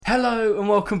Hello and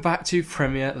welcome back to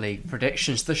Premier League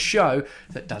Predictions, the show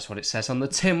that does what it says on the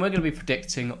tin. We're going to be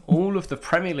predicting all of the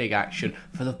Premier League action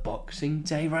for the Boxing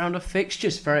Day round of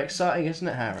fixtures. Very exciting, isn't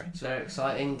it, Harry? It's very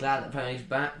exciting. Glad that Premier League's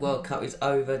back. World Cup is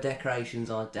over. Decorations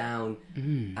are down,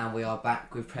 and we are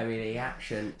back with Premier League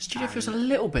action. Studio feels a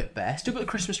little bit bare. Still got the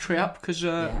Christmas tree up because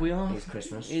we are it's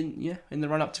Christmas. in the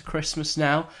run up to Christmas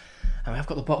now, and we have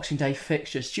got the Boxing Day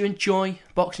fixtures. Do you enjoy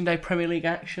Boxing Day Premier League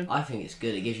action? I think it's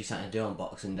good. It gives you something to do on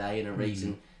Boxing Day and a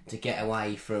reason to get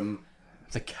away from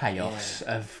the chaos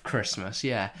of Christmas.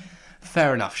 Yeah,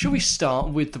 fair enough. Shall we start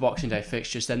with the Boxing Day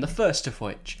fixtures then? The first of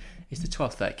which is the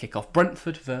 12:30 kickoff: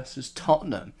 Brentford versus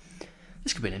Tottenham.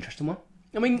 This could be an interesting one.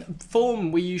 I mean,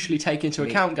 form we usually take into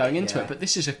account going into it, but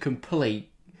this is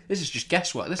just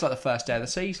guesswork. This is like the first day of the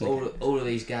season. All of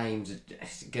these games are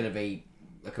going to be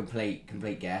a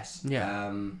complete guess.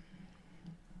 Yeah.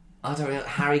 I don't know.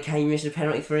 Harry Kane missed a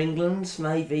penalty for England.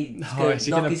 Maybe is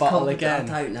he going to bottle again?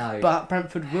 I don't know. But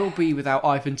Brentford will be without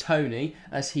Ivan Toney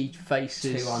as he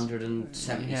faces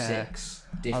 276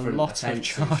 different a lot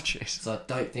offences. of charges. So I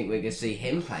don't think we're going to see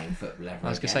him playing football ever I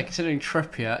was going to again. say, considering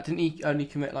Trippier, didn't he only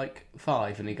commit like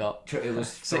 5 and he got It was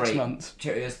 6 months?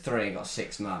 Trippier was 3 and got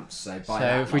 6 months. So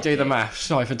If we do the maths,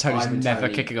 Ivan Toney's never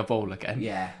Toney, kicking a ball again.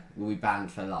 Yeah, will be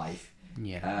banned for life.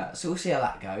 Yeah. So we'll see how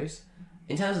that goes.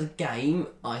 In terms of the game,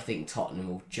 I think Tottenham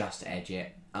will just edge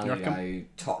it. I'm going to go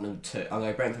Tottenham 2. I'm going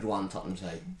to go Brentford 1, Tottenham 2.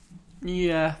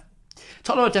 Yeah.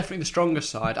 Tottenham are definitely the stronger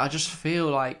side. I just feel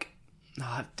like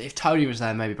if Tony was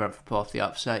there, maybe Brentford pull off the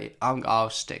upset. I'll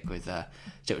stick with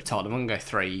Tottenham. I'm going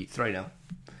to go 3-0.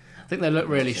 I think they look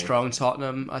really strong,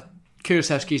 Tottenham.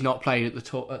 Kulusevski's not played at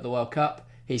the World Cup.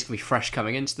 He's going to be fresh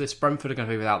coming into this. Brentford are going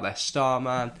to be without their star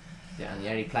man. Yeah, and the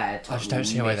only player Tottenham I just don't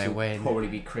see a way they win. Will probably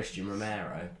be Christian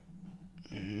Romero.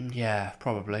 Yeah,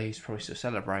 probably. He's probably still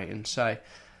celebrating. So,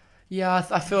 yeah,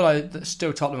 I feel like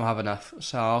still Tottenham will have enough.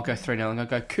 So I'll go 3-0. I'm going to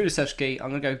go Kulusevski. I'm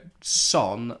going to go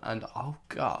Son. And I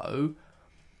want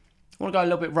to go a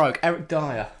little bit rogue. Eric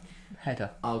Dyer. Header.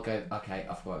 I'll go... Okay,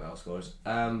 I forgot goal scorers.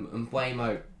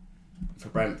 Mbeumo for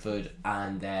Brentford.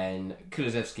 And then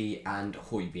Kulusevski and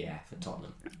Højbjerg for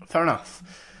Tottenham. Fair enough.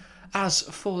 As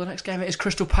for the next game, it is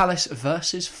Crystal Palace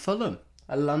versus Fulham.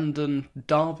 A London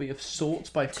derby of sorts,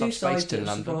 both clubs based in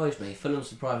London. Surprised me. Fulham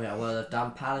surprised me how well they've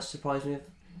done. Palace surprised me with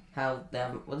how they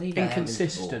haven't... Well,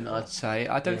 inconsistent, I'd say.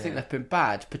 I don't think they've been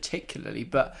bad, particularly,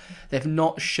 but they've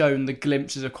not shown the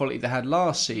glimpses of quality they had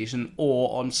last season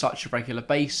or on such a regular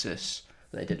basis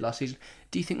that they did last season.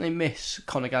 Do you think they miss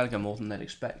Conor Gallagher more than they'd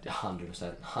expected?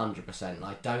 100%.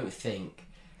 I don't think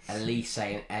Elise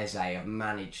and Eze have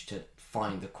managed to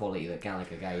find the quality that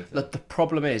Gallagher gave them. Look, the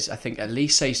problem is, I think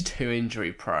Elise's too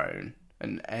injury prone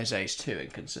and Eze's too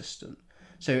inconsistent.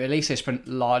 So Elise spent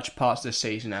large parts of the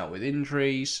season out with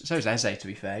injuries. So is Eze, to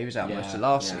be fair. He was out most of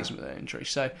last season with an injury.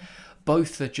 So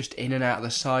both are just in and out of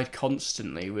the side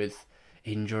constantly with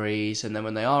injuries. And then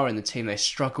when they are in the team, they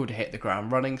struggle to hit the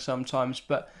ground running sometimes.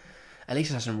 But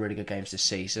Elise has some really good games this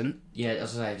season. Yeah,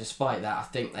 as I say, despite that, I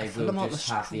think they will just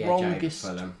have the edge over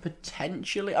Fulham.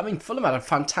 Potentially. I mean, Fulham had a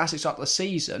fantastic start to the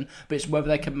season, but it's whether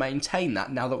they can maintain that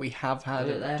now that we have had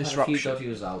a disruption. Had a few dodgy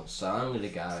results, so I'm going to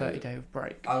go... 30-day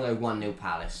break. I'll go 1-0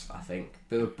 Palace, I think.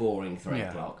 Bit of a boring 3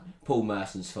 o'clock. Paul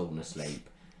Merson's fallen asleep.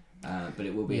 But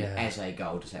it will be an Eze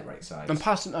goal to separate sides. And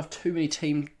Palace didn't have too many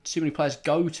players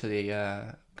go to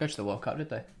the World Cup, did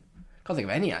they? Can't think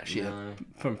of any actually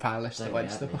from Palace that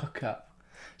went to the World Cup.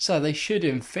 So they should,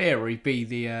 in theory, be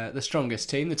the strongest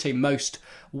team, the team most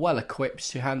well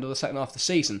equipped to handle the second half of the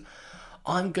season.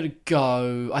 I'm going to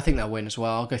go... I think they'll win as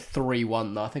well. I'll go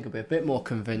 3-1 though. I think it'll be a bit more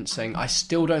convincing. I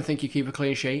still don't think you keep a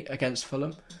clean sheet against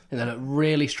Fulham. And they look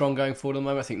really strong going forward at the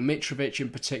moment. I think Mitrovic in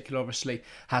particular obviously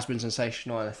has been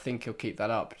sensational, and I think he'll keep that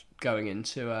up going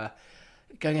into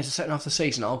the second half of the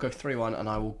season. I'll go 3-1, and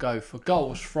I will go for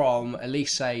goals from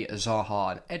Elise,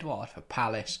 Zaha and Edouard for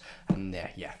Palace, and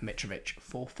Mitrovic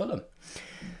for Fulham.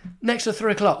 Next to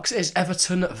 3 o'clock is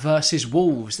Everton versus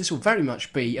Wolves. This will very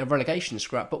much be a relegation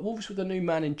scrap, but Wolves with a new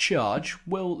man in charge,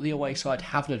 will the away side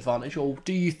have an advantage, or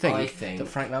do you think that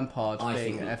Frank Lampard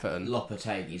being at Everton...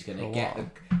 Lopetegui's going to get...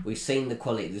 We've seen the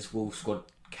quality this Wolves squad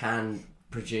can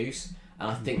produce,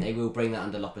 and I think they will bring that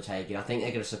under Lopetegui. I think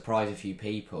they're going to surprise a few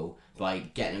people by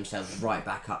getting themselves right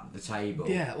back up the table.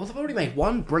 Yeah, well, they've already made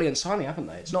one brilliant signing, haven't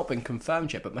they? It's not been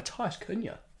confirmed yet, but Matthias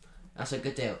Cunha. That's a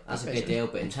good deal. That's a good deal.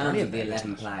 But in terms of the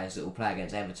 11 players that will play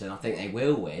against Everton, I think they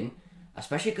will win,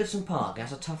 especially at Goodson Park.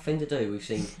 That's a tough thing to do. We've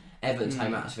seen Everton's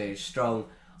home atmosphere is strong.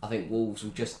 I think Wolves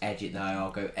will just edge it though.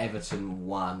 I'll go Everton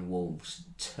 1, Wolves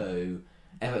 2.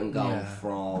 Everton goal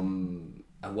from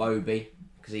Iwobi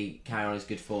because he carried on his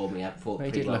good form.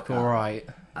 He did look alright.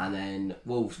 And then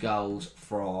Wolves goals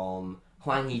from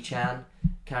Hwang Hee-chan,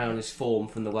 carrying on his form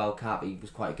from the World Cup. He was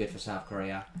quite good for South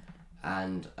Korea.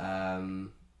 And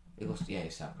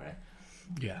he's South Korea.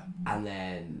 Yeah. And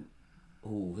then,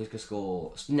 who's going to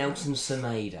score? Nelson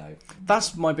Semedo.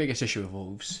 That's my biggest issue with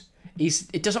Wolves.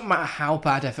 It doesn't matter how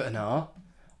bad Everton are.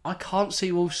 I can't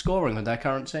see Wolves scoring with their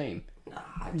current team.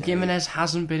 Jimenez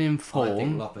hasn't been in form. I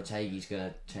think Lopetegui's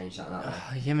going to change something up there.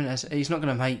 Jimenez, he's not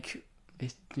going to make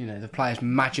the players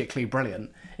magically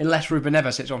brilliant. Unless Ruben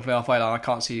Neves sits on the halfway line, I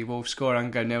can't see Wolves scoring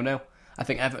and go 0-0. I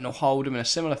think Everton will hold them in a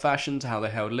similar fashion to how they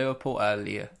held Liverpool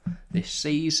earlier this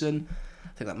season. I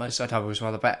think that most of the time was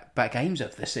one of the better games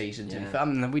of the season.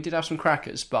 Yeah. We did have some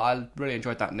crackers, but I really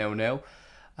enjoyed that 0-0.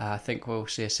 I think we'll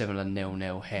see a similar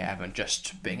 0-0 here, Everton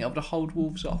just being able to hold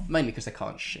Wolves off, mainly because they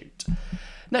can't shoot.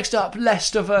 Next up,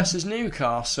 Leicester versus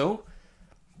Newcastle.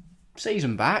 2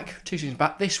 seasons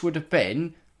back, this would have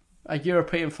been a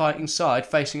European fighting side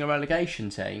facing a relegation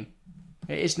team.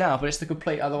 It is now, but it's the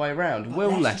complete other way around.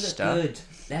 Will Leicester?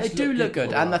 They do look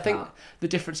good, and I think the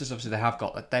difference is obviously they have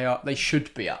got that they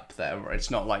should be up there. It's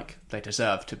not like they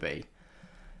deserve to be.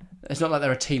 It's not like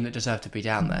they're a team that deserve to be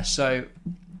down there. So,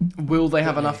 will they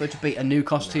have enough though to beat a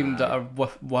Newcastle team that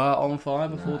were on fire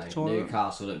before the tournament?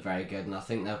 Newcastle look very good, and I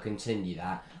think they'll continue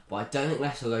that. But I don't think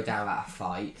Leicester will go down without a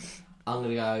fight. I'm going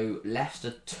to go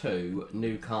Leicester 2,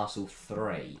 Newcastle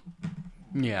 3.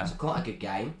 Yeah. It's quite a good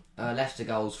game. Leicester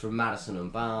goals from Maddison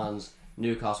and Barnes.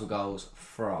 Newcastle goals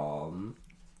from...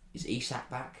 Is Isak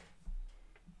back?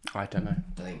 I don't know.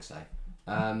 Don't think so.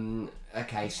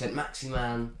 Okay, St.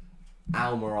 Maximan,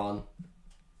 Almiron,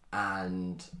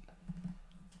 and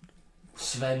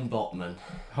Sven Botman.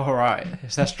 Alright.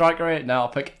 Is there striker in it? No, I'll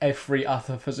pick every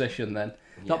other position then.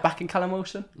 Yeah. Not back in Callum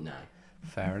Wilson? No.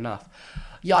 Fair enough.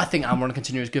 Yeah, I think Almiron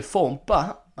continues good form,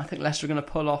 but I think Leicester are going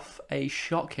to pull off a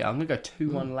shock here. I'm going to go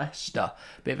 2-1 Leicester.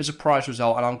 Bit of a surprise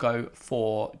result, and I'll go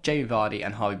for Jamie Vardy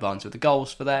and Harvey Barnes with the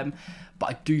goals for them. But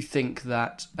I do think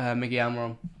that Miggy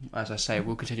Almiron, as I say,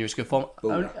 will continue his good form.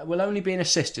 Will only be an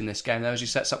assist in this game, though, as he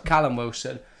sets up Callum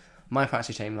Wilson. My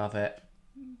fantasy team love it.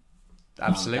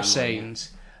 Absolute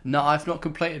scenes. No, I've not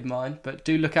completed mine, but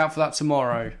do look out for that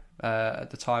tomorrow. At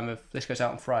the time of this goes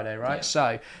out on Friday, right? Yeah.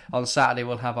 So on Saturday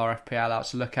we'll have our FPL out,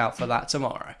 so look out for that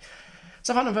tomorrow.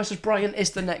 Southampton versus Brighton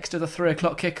is the next of the 3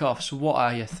 o'clock kickoffs. What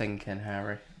are you thinking,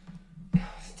 Harry?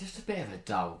 It's just a bit of a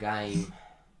dull game.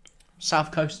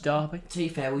 South Coast derby. To be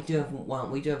fair, we do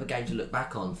have a game to look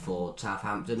back on for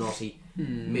Southampton. Obviously,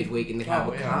 midweek in the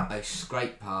Carabao Cup, they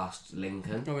scraped past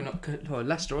Lincoln. No, we're not good. Well,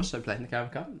 Leicester also played in the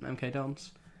Carabao Cup. MK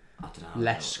Dons. I don't know.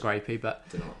 Less scrapey, but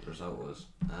I don't know what the result was.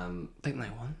 I think they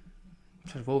won.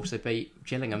 For Wolves, they beat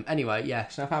Gillingham. Anyway, yeah,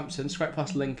 Southampton scraped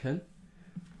past Lincoln.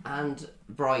 And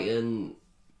Brighton,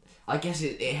 I guess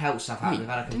it helps Southampton. They've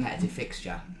had a competitive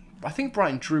fixture. I think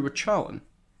Brighton drew with Charlton.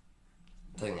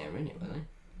 I think they were in it, weren't they?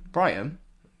 Brighton?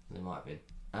 They might have been.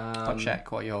 I'll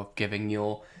check what you're giving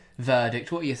your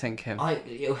verdict. What are you thinking?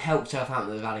 It'll help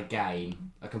Southampton they've had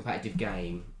a competitive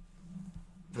game.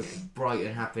 But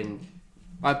Brighton have been...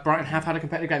 Brighton have had a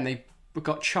competitive game. They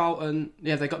got Charlton.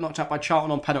 Yeah, they got knocked out by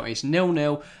Charlton on penalties,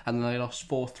 0-0, and then they lost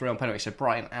 4-3 on penalties. So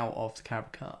Brighton out of the Carabao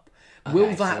Cup.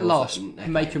 Will that loss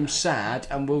make them sad?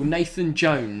 And will Nathan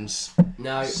Jones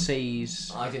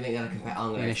seize? I don't think they're going to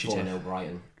I'm going to go 4-0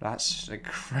 Brighton. That's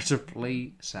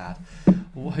incredibly sad.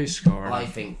 Who's scoring? I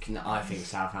think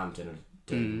Southampton are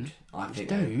doomed. I think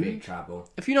they're in big trouble.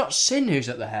 If you're not Sin, who's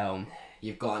at the helm?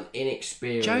 You've got an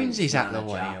inexperienced Jonesy's manager. at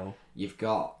the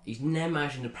wheel. He's never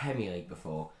managed in the Premier League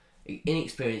before.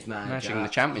 Inexperienced manager. Managing in the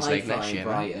Champions League next year.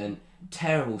 Brighton,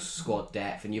 terrible squad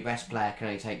depth, and your best player can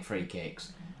only take free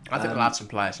kicks. I think they'll add some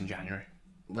players in January.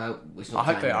 Well, it's not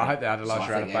I hope they add a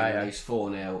larger amount of players. It's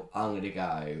 4-0. I'm going to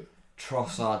go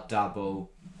Trossard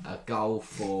double, a goal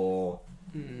for...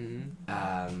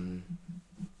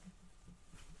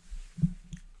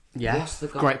 yeah, what's the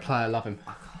goal? Great player, love him.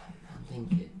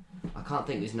 I can't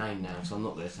think of his name now, so I'm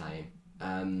not going to say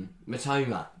him.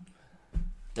 Matoma.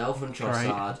 Goal from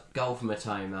Trossard, goal from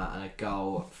Matoma, and a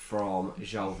goal from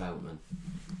Joel Veltman.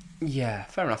 Yeah,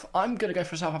 fair enough. I'm going to go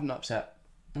for a Southampton upset.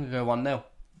 I'm going to go 1-0.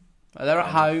 They're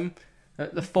at home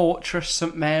at the Fortress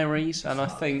St Mary's, and I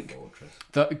think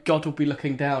that God will be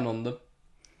looking down on them,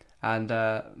 and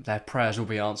their prayers will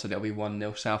be answered. It'll be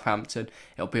 1-0 Southampton.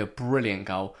 It'll be a brilliant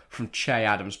goal from Che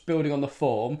Adams, building on the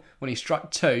form when he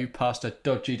struck 2 past a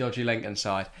dodgy Lincoln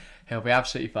side. He'll be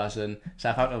absolutely buzzing.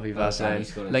 Southampton will be buzzing.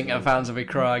 Lincoln fans will be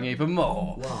crying even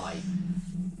more. Why?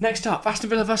 Next up, Aston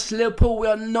Villa versus Liverpool. We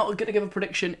are not going to give a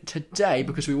prediction today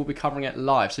because we will be covering it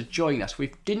live. So join us.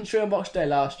 We didn't stream on Boxing Day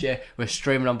last year. We're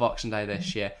streaming on Boxing Day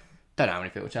this year. Don't know how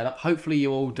many people turn up. Hopefully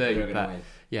you all do. But win.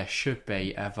 Yeah, should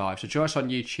be a vibe. So join us on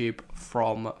YouTube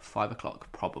from 5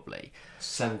 o'clock, probably.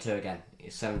 7-2 again.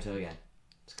 It's 7-2 again.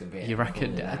 It's going to be. You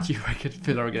reckon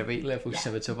Villa are going to beat Liverpool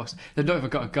 7-2 Boston? They've not even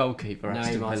got a goalkeeper. No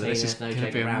Aston Villa. This is going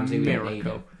to be a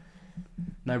miracle.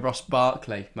 No Ross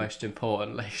Barkley, most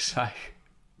importantly. So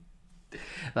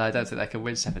no, I don't think they can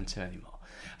win 7-2 anymore.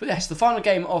 But yes, the final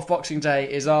game of Boxing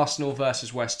Day is Arsenal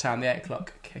versus West Ham, the 8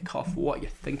 o'clock kick-off. What are you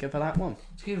thinking for that one?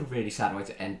 It's going to be a really sad way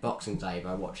to end Boxing Day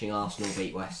by watching Arsenal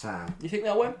beat West Ham. You think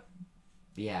they'll win?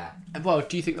 Yeah. Well,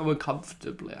 do you think they'll win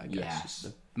comfortably, I guess? Yes.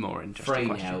 Is the more interesting 3-0,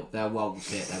 question. they'll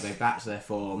waltz it, they'll go back to their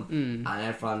form, and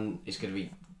everyone is going to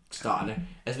be starting.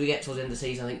 As we get towards the end of the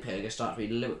season, I think people are going to start to be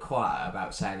a little bit quieter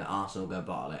about saying that Arsenal will go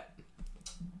bottle it.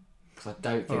 Because I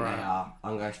don't think they are.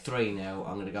 I'm going to go 3-0.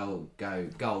 I'm going to go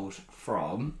goals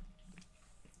from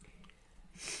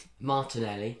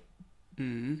Martinelli,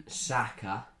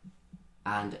 Saka,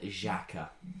 and Xhaka.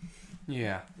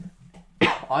 Yeah.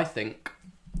 I think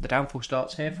the downfall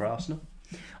starts here for Arsenal.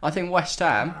 I think West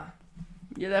Ham,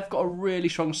 they've got a really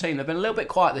strong team. They've been a little bit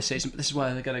quiet this season, but this is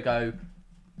where they're going to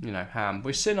go, ham.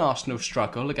 We've seen Arsenal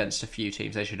struggle against a few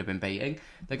teams they should have been beating.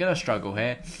 They're going to struggle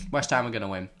here. West Ham are going to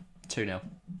win 2-0.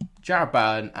 Jarrod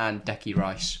Bowen and Declan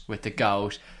Rice with the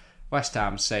goals. West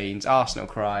Ham scenes, Arsenal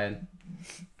crying.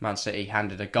 Man City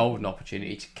handed a golden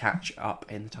opportunity to catch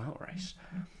up in the title race.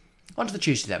 On to the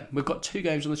Tuesday then. We've got 2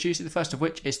 games on the Tuesday, the first of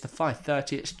which is the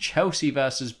 5:30. It's Chelsea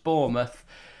versus Bournemouth.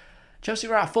 Chelsea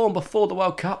were out of form before the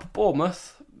World Cup.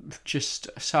 Bournemouth, just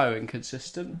so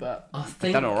inconsistent, but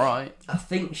they've done alright. I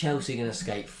think Chelsea are going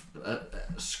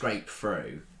to scrape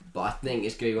through, but I think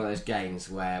it's going to be one of those games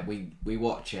where we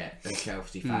watch it as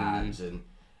Chelsea fans and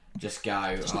just go...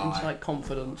 It's like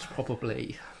confidence,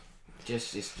 probably.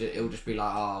 It'll just be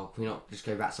like, can we not just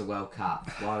go back to the World Cup?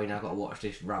 Why have we now got to watch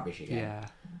this rubbish again?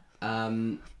 Yeah.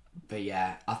 But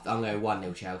yeah, I'm going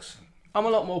 1-0 Chelsea. I'm a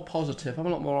lot more positive. I'm a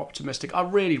lot more optimistic. I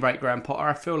really rate Graham Potter.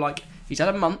 I feel like he's had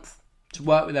a month to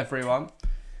work with everyone,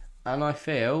 and I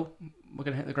feel we're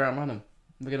going to hit the ground running.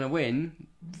 We're going to win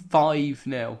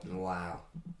 5-0. Wow.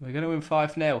 We're going to win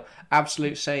 5-0.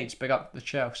 Absolute saints. Big up the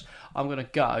Chelsea. I'm going to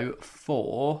go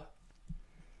for...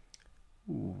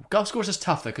 Goal scorers is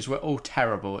tough though because we're all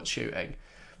terrible at shooting.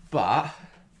 But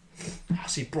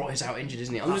he brought his out injured,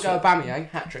 isn't he? I'm going to go Aubameyang,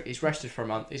 hat-trick. He's rested for a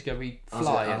month. He's going to be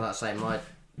flying. I was about to say,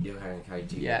 you're hearing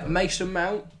Cody. Yeah, Mason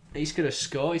Mount, he's going to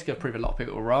score. He's going to prove a lot of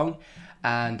people wrong.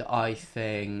 And I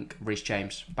think Reece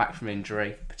James, back from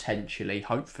injury, potentially,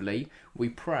 hopefully, we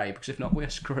pray, because if not, we're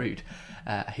screwed.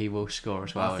 He will score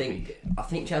as well. I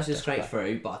think Chelsea will scrape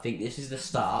through, but I think this is the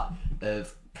start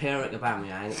of Pierre-Emerick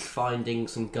Aubameyang finding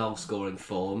some goal-scoring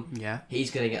form. Yeah.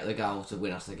 He's going to get the goal to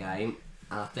win us the game.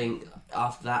 And I think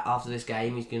after this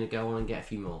game, he's going to go on and get a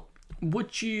few more.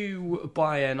 Would you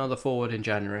buy another forward in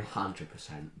January? 100%.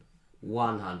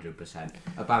 100%.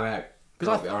 Aubameyang,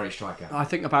 because already striker. I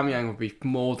think Aubameyang would be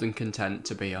more than content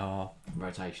to be our...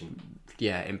 rotation.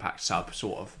 Yeah, impact sub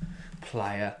sort of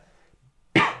player.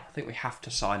 I think we have to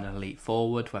sign an elite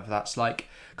forward, whether that's like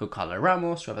Gonçalo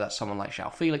Ramos, whether that's someone like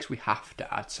João Felix. We have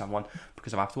to add someone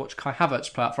because I have to watch Kai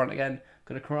Havertz play up front again.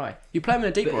 Gonna cry. You play him in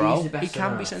a deeper role, he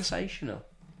can be sensational.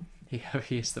 He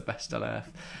is the best on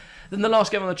earth. Then the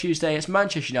last game on the Tuesday, it's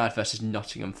Manchester United versus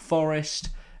Nottingham Forest.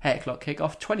 8 o'clock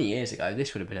kick-off. 20 years ago,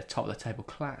 this would have been a top-of-the-table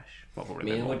clash. Well,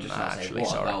 probably more than that, actually.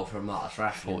 What a goal from Marcus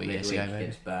Rashford 40 years ago, maybe.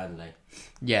 Against Burnley.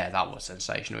 Yeah, that was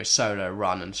sensational. His solo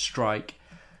run and strike.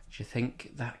 Do you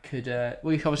think that could...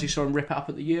 we obviously saw him rip it up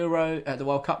at the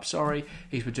World Cup, sorry.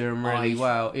 He's been doing really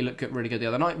well. He looked really good the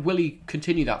other night. Will he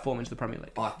continue that form into the Premier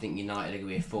League? I think United are going to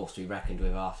be a force to be reckoned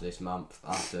with after this month,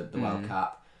 after the World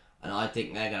Cup. And I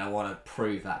think they're going to want to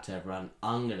prove that to everyone.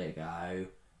 I'm going to go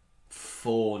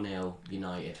 4-0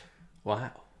 United. Wow.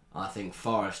 I think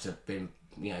Forest have been,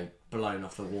 blown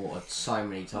off the water so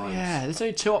many times. Yeah, there's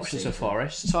only 2 options for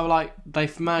Forest. So,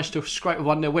 they've managed to scrape a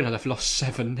 1-0 win and they've lost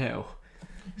 7-0.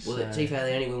 Well, to be fair,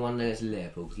 the only one there is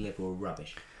Liverpool, because Liverpool are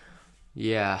rubbish.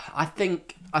 Yeah, I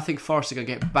think Forest are going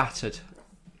to get battered.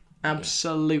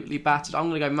 Absolutely battered. I'm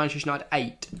going to go Manchester United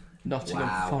 8,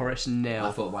 Nottingham Forest 0.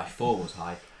 I thought my 4 was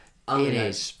high. It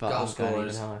is, but goal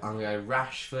scorers, I'm going to go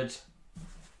Rashford,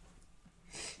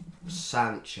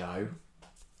 Sancho,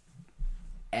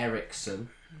 Eriksen.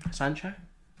 Sancho?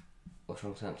 What's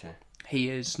wrong with Sancho? He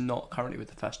is not currently with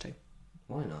the first team.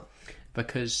 Why not?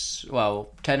 Because,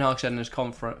 Ten Hag said in his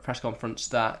press conference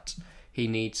that he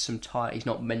needs some time. He's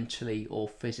not mentally or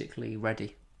physically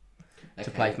ready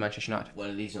to play for Manchester United.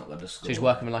 Well, he's not going to score. So he's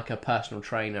working with a personal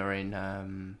trainer in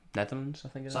Netherlands, I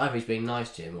think. So either he's being nice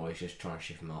to him or he's just trying to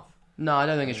ship him off. No, I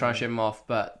don't think he's trying to ship him off,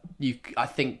 but I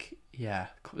think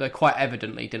they quite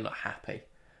evidently didn't look happy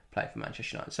playing for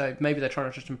Manchester United. So maybe they're trying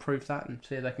to just improve that and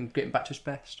see if they can get him back to his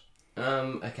best.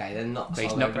 Okay, then not. But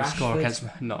he's not going to score against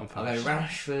Nottingham Forest. I'll go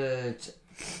Rashford,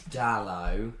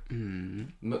 Dalot,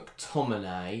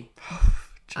 McTominay,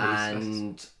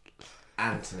 and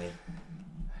Anthony.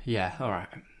 Yeah, all right.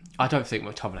 I don't think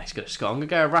McTominay's going to score. I'm going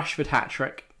to go a Rashford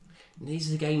hat-trick. These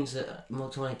are the games that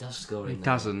McTominay does score in. He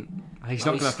doesn't. He's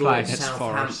not going to play against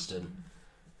Forest.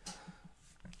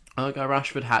 I'll go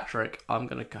Rashford hat-trick. I'm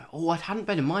going to go... Oh, I hadn't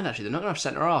been in mind, actually. They're not going to have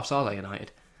centre-halves, are they,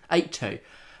 United? 8-2.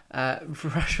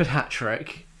 Rashford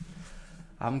hat-trick.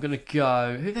 I'm going to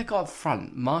go... Who they got up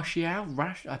front? Martial?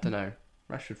 I don't know.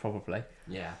 Rashford, probably.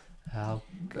 Yeah.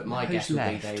 But my guess would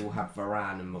be they will have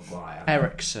Varane and Maguire.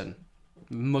 Ericsson.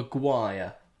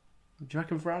 Maguire. Do you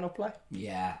reckon Varane will play?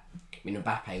 Yeah. I mean,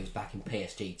 Mbappe was back in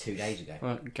PSG 2 days ago.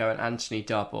 I'll go an Anthony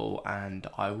double, and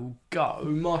I will go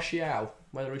Martial.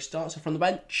 Whether he starts or from the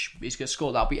bench, he's going to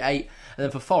score. That'll be 8. And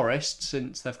then for Forest,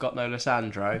 since they've got no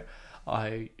Lissandro,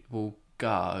 I will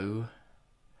go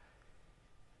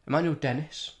Emmanuel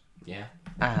Dennis. Yeah.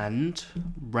 And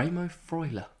Remo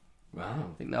Freuler.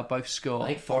 Wow. I think they'll both score. I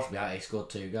think Forest will be out. He scored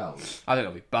 2 goals. I think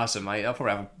they'll be buzzing, mate. They'll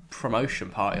probably have a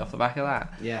promotion party off the back of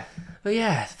that. Yeah. But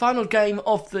yeah, final game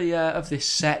of the of this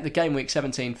set, the Game Week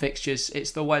 17 fixtures.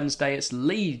 It's the Wednesday. It's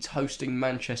Leeds hosting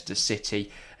Manchester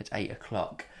City at 8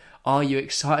 o'clock. Are you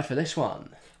excited for this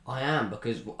one? I am,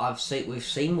 because we've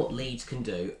seen what Leeds can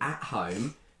do at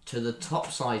home to the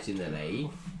top sides in the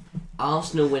league.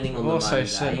 Arsenal winning on the Monday. Also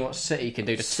seen what City can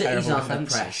do to City's terrible under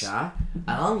defences. pressure. And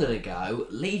I'm going to go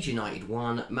Leeds United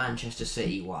 1, Manchester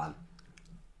City 1.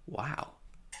 Wow.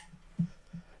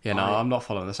 Yeah, no, I'm not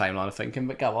following the same line of thinking,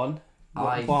 but go on.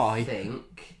 Why? I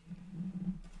think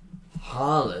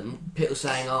Haaland, people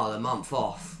saying, the month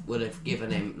off would have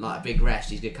given him like a big rest.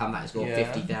 He's going to come back and score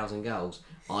 50,000 goals.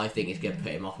 I think it's going to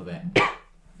put him off a bit.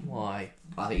 Why?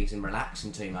 I think he's been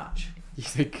relaxing too much. You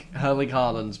think Erling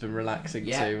Haaland's been relaxing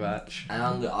too much?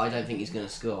 And I don't think he's going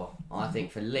to score. I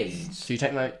think for Leeds... So you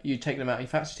take them out of your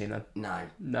fantasy team then? No.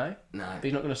 No? No. But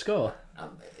he's not going to score?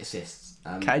 Assists.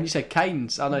 Kane, you said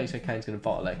Kane's... I know you said Kane's going to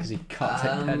bottle it because he cut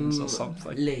it pens or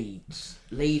something. Leeds,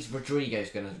 Rodrigo's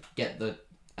going to get the...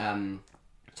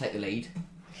 take the lead.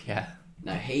 Yeah.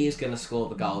 No, he is going to score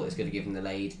the goal that's going to give him the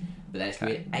lead. But then it's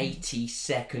going to be an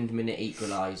 82nd minute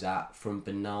equaliser from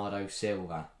Bernardo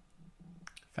Silva.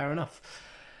 Fair enough.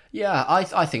 Yeah,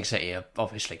 I think City are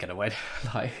obviously going to win.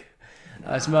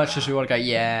 As much as we want to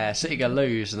go, City going to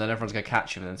lose and then everyone's going to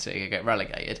catch them and then City going to get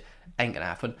relegated, ain't going to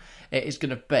happen. It is going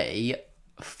to be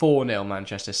 4-0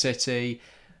 Manchester City.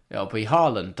 It'll be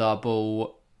Haaland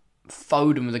double,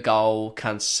 Foden with a goal,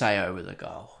 Cancelo with a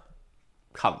goal.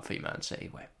 Comfy Man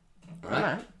City win.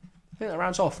 Right. I think that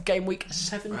rounds off Game Week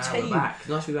 17. We're back.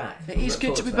 Nice to be back. It is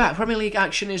good to be back. Premier League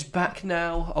action is back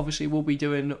now. Obviously, we'll be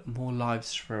doing more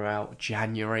lives throughout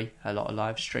January. A lot of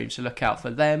live streams, so look out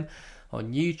for them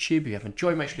on YouTube. If you have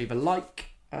enjoyed, make sure you leave a like.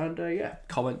 And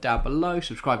comment down below.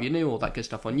 Subscribe if you're new. All that good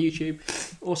stuff on YouTube.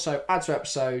 Also, add to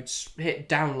episodes. Hit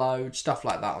download. Stuff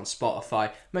like that on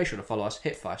Spotify. Make sure to follow us.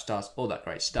 Hit 5 stars. All that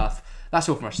great stuff. That's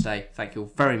all from us today. Thank you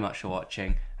all very much for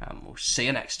watching. And we'll see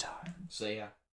you next time. See ya.